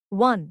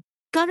1.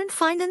 Current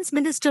Finance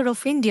Minister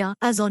of India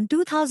as on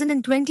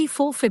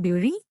 2024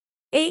 February?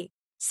 A.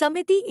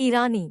 Samiti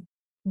Irani.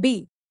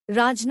 B.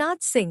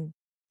 Rajnath Singh.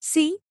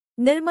 C.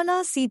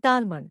 Nirmala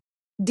Sitharaman.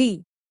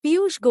 D.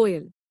 Piyush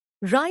Goyal.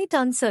 Right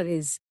answer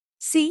is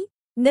C.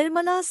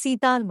 Nirmala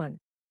Sitharaman.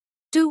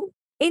 2.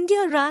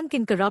 India Rank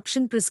in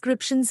Corruption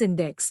Prescriptions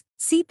Index,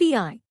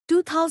 CPI,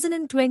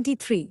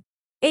 2023.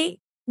 A.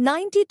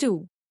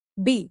 92.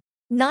 B.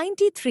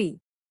 93.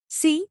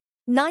 C.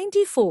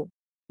 94.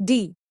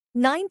 D.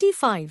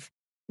 95.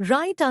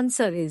 Right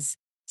answer is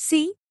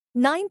C.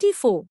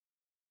 94.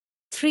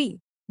 3.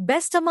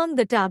 Best among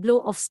the tableau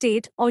of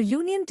State or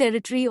Union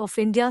Territory of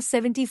India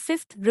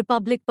 75th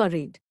Republic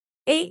Parade.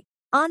 A.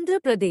 Andhra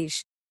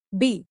Pradesh.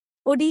 B.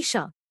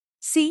 Odisha.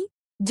 C.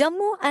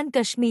 Jammu and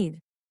Kashmir.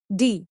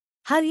 D.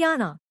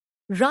 Haryana.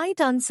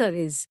 Right answer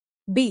is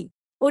B.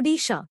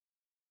 Odisha.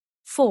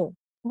 4.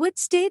 Which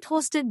state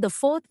hosted the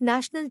 4th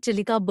National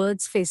Chilika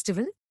Birds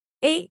Festival?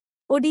 A.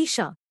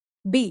 Odisha.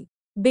 B.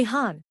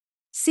 Bihar.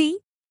 C.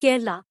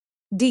 Kerala.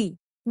 D.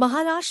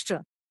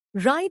 Maharashtra.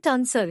 Right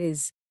answer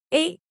is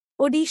A.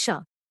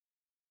 Odisha.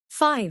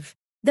 5.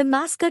 The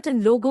mascot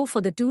and logo for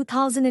the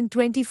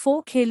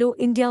 2024 Khelo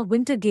India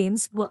Winter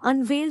Games were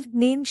unveiled.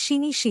 Name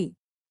Sheeny She.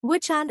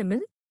 Which animal?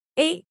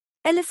 A.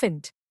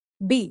 Elephant.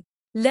 B.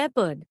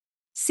 Leopard.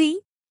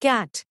 C.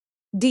 Cat.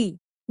 D.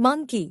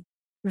 Monkey.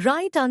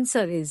 Right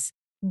answer is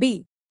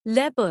B.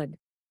 Leopard.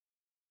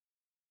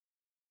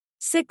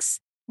 6.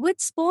 Which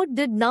sport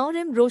did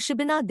Naurim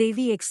Roshabina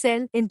Devi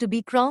excel in to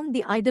be crowned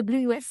the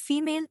IWF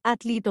Female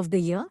Athlete of the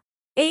Year?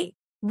 A.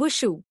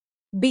 Wushu.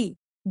 B.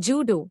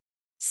 Judo.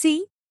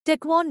 C.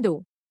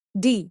 Taekwondo.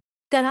 D.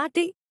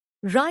 Karate.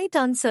 Right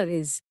answer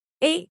is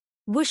A.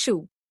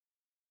 Wushu.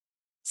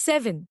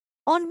 7.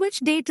 On which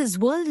date is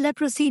World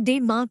Leprosy Day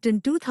marked in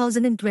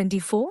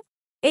 2024?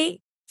 A.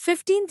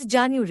 15th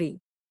January.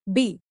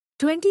 B.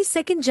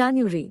 22nd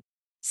January.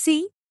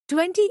 C.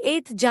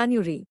 28th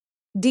January.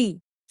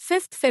 D.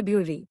 5th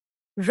February.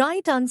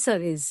 Right answer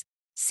is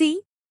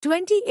C.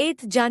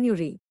 28th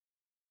January.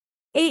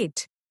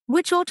 8.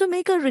 Which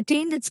automaker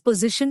retained its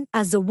position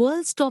as the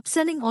world's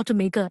top-selling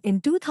automaker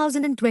in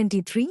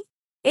 2023?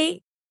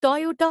 A.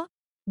 Toyota.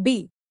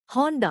 B.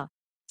 Honda.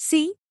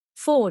 C.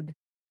 Ford.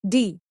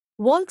 D.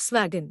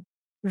 Volkswagen.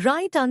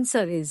 Right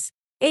answer is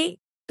A.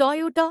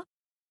 Toyota.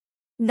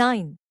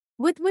 9.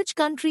 With which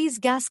country's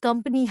gas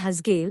company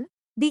has GAIL,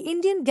 the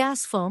Indian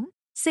gas firm,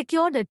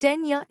 secured a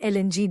 10-year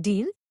LNG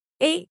deal?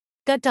 A.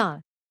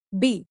 Qatar.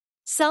 B.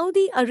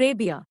 Saudi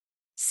Arabia.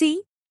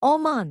 C.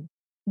 Oman.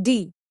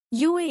 D.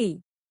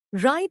 UAE.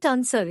 Right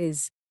answer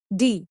is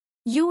D.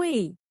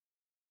 UAE.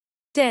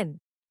 10.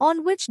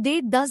 On which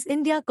date does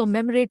India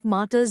commemorate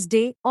Martyrs'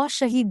 Day or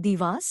Shaheed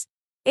Divas?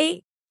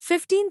 A.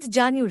 15th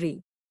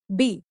January.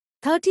 B.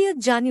 30th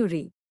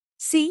January.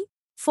 C.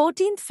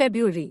 14th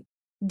February.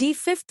 D.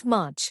 5th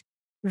March.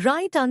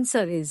 Right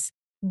answer is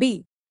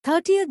B.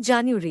 30th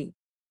January.